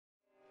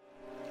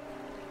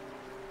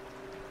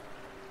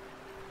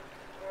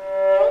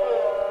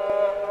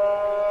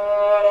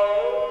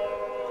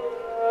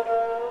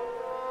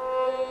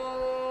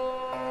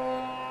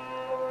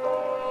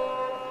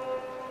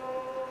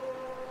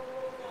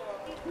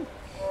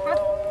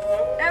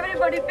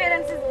everybody,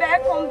 parents is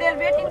back home. They're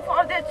waiting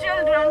for their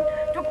children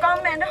to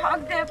come and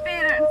hug their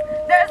parents.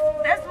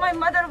 That's my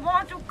mother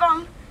want to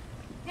come.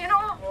 You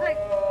know, like,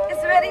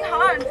 it's very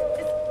hard.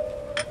 It's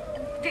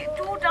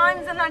 2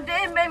 times in a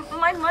day,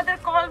 my mother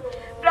called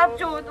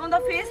Prabhjot on the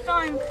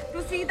FaceTime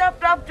to see the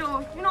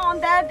Prabhjot. You know,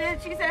 on that day,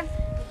 she said,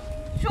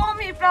 show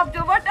me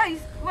Prabhjot, what I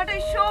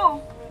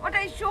show.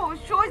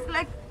 Show is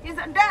like, he's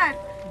a dad.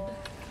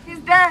 He's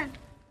dead.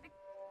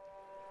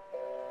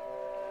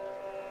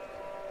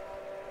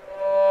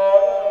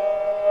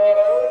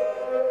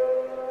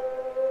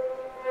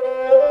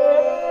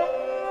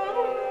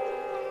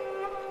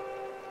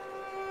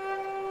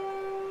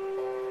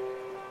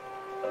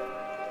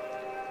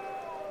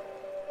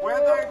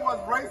 Whether it was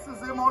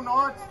racism or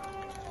not,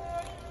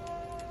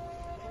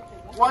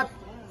 what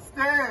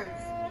stands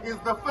is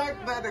the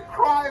fact that a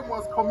crime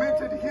was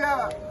committed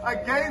here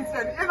against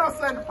an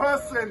innocent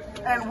person,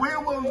 and we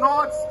will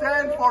not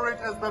stand for it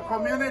as the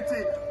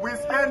community. We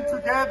stand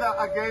together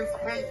against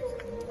hate.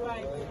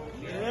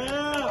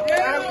 Yeah.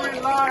 Every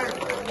life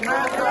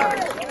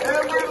matters.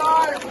 Every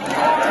life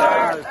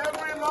matters.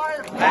 Every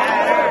life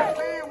matters.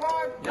 We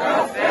want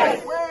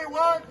justice. We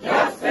want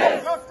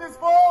justice. Justice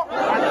for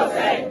Prabhjot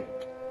Singh.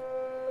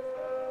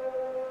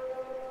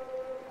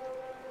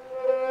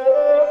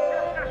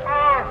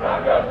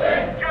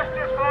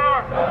 Justice for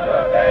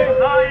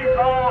life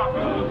long,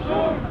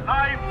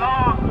 life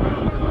long,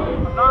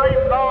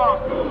 life long,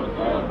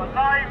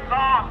 life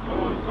long,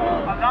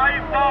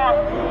 life long.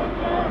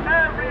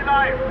 Every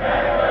life,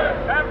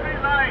 every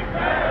life,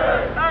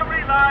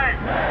 every life,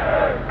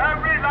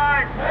 every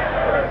life.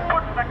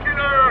 Put the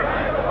killer,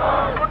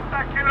 put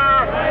the killer,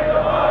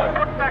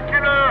 put the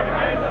killer,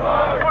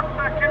 put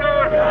the killer,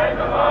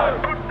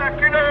 put the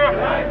killer.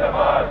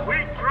 We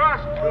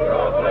trust,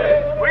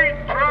 we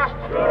trust,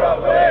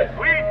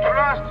 we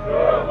trust,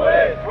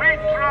 we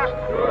trust,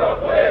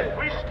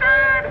 we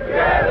stand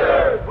together,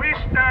 we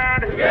stand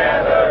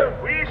together,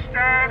 we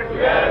stand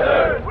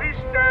together, we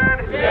stand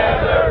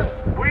together.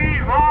 We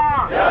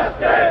want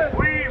justice,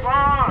 we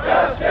want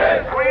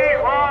justice, we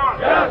want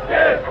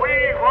justice, we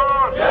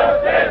want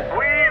justice,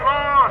 we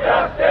want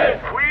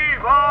justice, we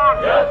want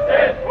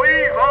justice, we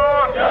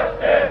want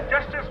justice.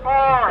 Justice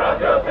for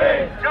Prabhjot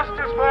Singh,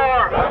 justice for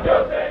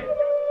Prabhjot Singh.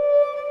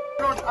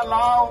 Don't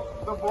allow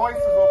the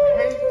voices of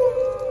hate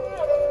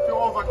to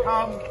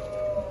overcome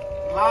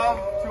love,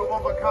 to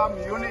overcome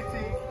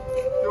unity,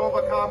 to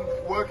overcome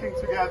working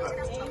together.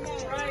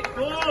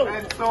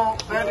 And so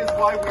that is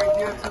why we're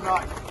here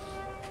tonight.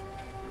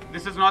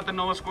 This is not the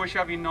Nova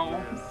Scotia we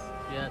know.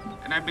 Yes.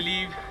 And I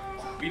believe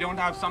we don't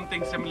have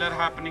something similar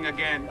happening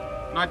again.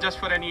 Not just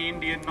for any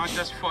Indian, not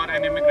just for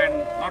an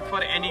immigrant, not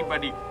for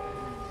anybody.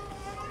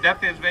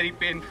 Death is very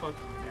painful.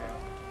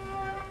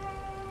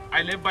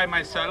 I live by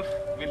myself.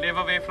 We live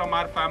away from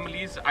our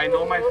families. I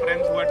know my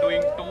friends who are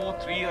doing 2,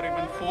 3 or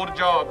even 4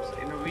 jobs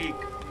in a week.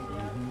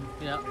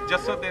 Yeah.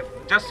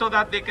 Just so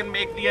that they can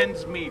make the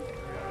ends meet.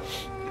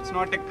 It's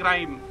not a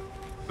crime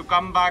to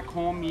come back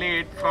home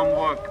late from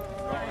work.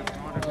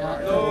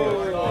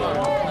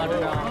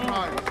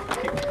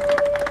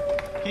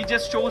 He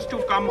just chose to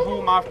come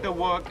home after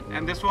work,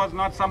 and this was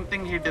not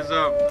something he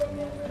deserved.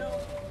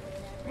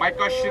 My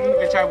question,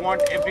 which I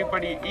want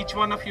everybody, each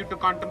one of you to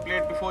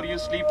contemplate before you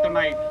sleep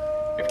tonight.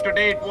 If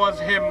today it was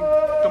him,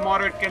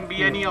 tomorrow it can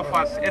be any of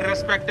us,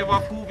 irrespective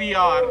of who we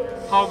are,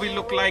 how we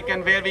look like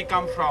and where we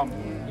come from.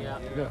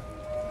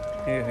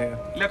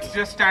 Let's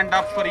just stand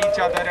up for each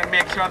other and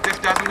make sure this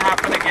doesn't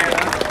happen again.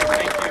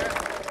 Thank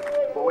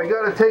you. But we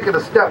got to take it a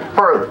step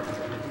further,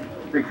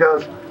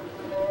 because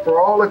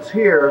for all that's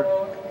here,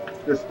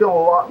 there's still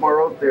a lot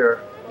more out there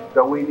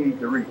that we need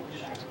to reach.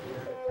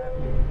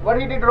 What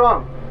he did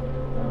wrong?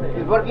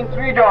 He's working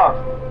 3 jobs.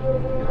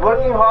 He's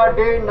working hard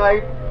day and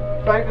night,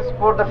 trying to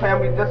support the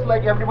family just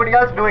like everybody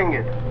else doing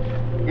it.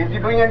 Is he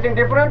doing anything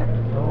different?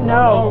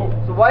 No.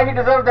 So why he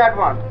deserves that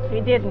one?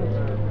 He didn't.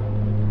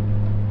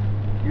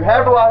 You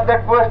have to ask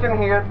that question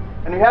here,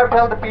 and you have to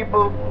tell the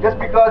people, just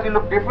because you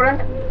look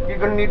different, you're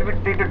going to need to be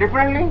treated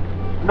differently?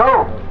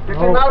 No. This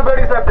is not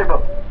very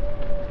acceptable.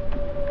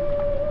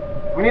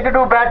 We need to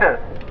do better.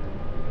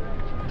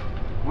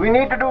 We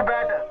need to do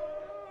better.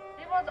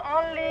 He was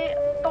only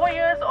 2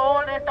 years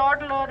old, a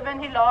toddler, when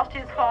he lost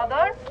his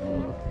father.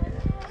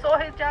 So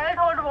his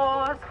childhood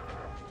was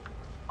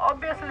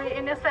obviously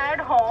in a sad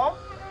home.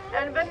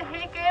 And when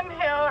he came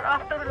here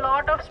after a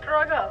lot of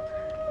struggle,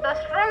 the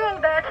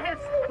struggle that his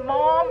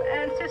mom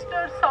and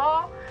sister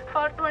saw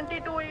for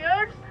 22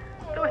 years,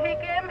 so he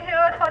came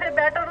here for a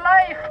better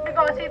life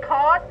because he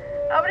thought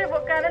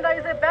Canada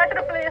is a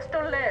better place to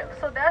live.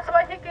 So that's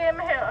why he came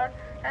here.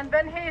 And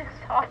when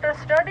after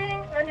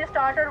studying, when he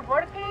started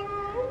working,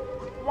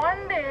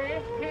 one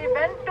day he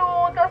went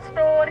to the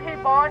store, he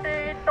bought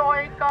a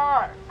toy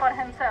car for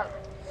himself.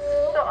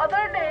 The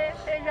other day,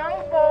 a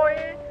young boy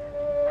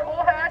who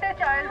had a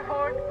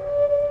childhood,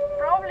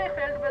 probably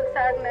filled with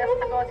sadness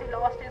because he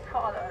lost his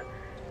father.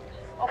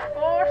 Of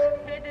course,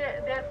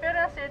 their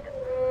parents did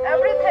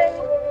everything,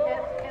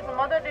 his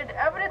mother did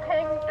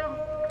everything to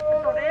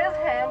raise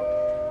him,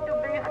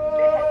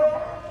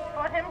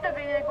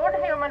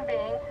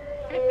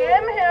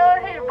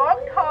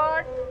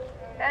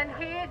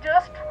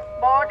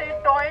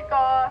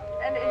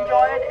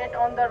 enjoyed it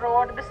on the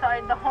road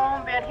beside the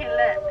home where he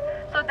lived.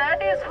 So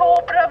that is who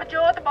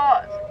Prabhjot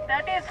was.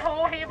 That is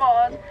who he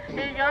was,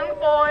 a young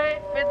boy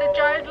with a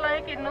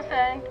childlike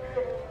innocence.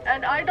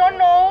 And I don't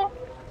know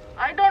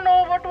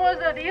what was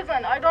the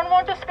reason. I don't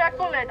want to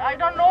speculate. I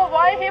don't know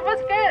why he was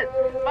killed,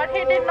 but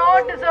he did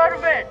not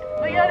deserve it.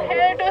 We are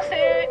here to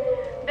say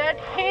that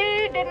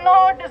he did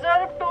not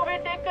deserve to be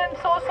taken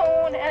so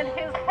soon, and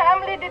his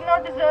family did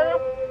not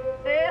deserve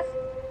this.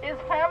 His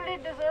family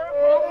deserved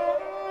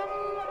it.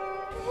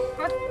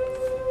 But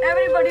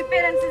everybody,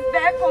 parents is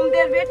back home.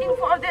 They're waiting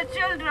for their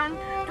children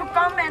to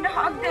come and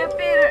hug their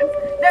parents.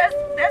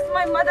 That's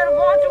my mother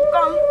want to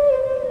come.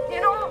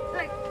 You know,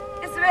 like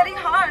it's very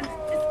hard.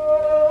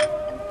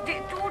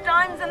 It's 2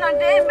 times in a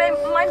day.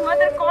 My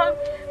mother called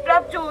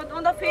Prabhjot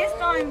on the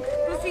FaceTime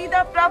to see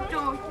the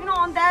Prabhjot. You know,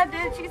 on that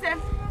day she said,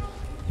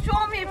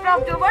 "Show me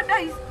Prabhjot. What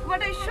I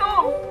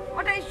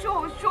show.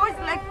 Show is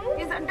like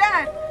he's a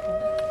dad.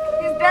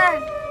 He's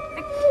dead.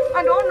 Like,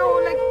 I don't know.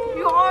 Like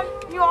you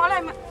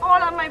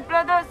all are my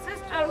brothers,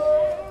 sisters,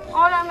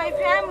 all are my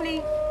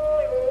family.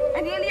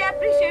 I really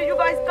appreciate you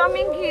guys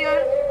coming here.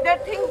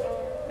 That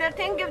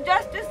thing give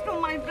justice to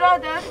my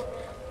brother,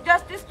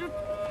 justice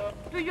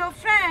to your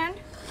friend.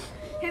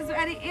 He's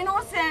very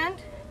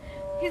innocent.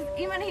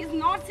 He's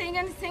not saying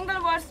any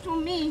single words to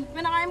me.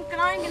 When I am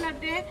crying in a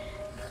day,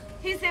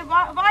 he say,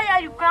 why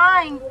are you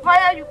crying? Why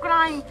are you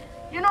crying?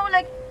 You know,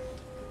 like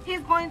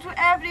he's going through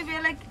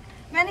everywhere. Like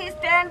when he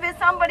stand with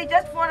somebody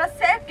just for a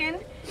second,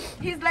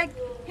 he's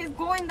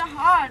going the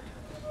heart.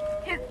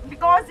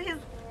 Because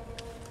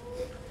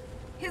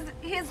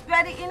he's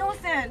very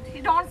innocent.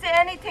 He don't say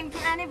anything to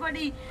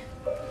anybody.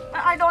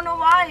 I don't know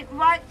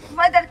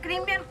why that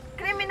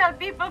criminal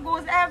people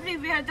goes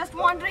everywhere, just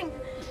wandering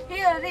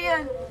here.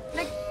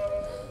 Like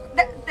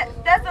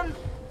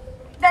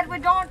that we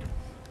don't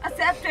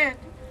accept it.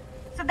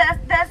 So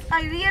that's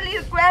I really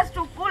request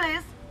to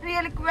police,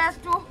 really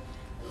request to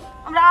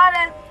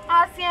our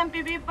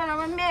RCMP people,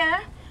 our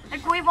mayor,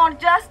 like we want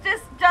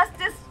justice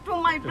to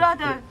my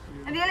brother.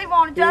 I really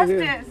want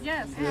justice.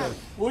 Yes.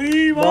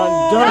 We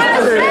want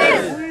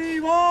justice! We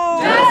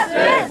want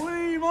justice!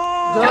 We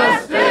want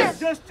justice!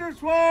 Justice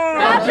for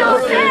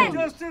Prabhjot Singh!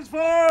 Justice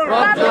for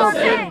Prabhjot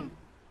Singh!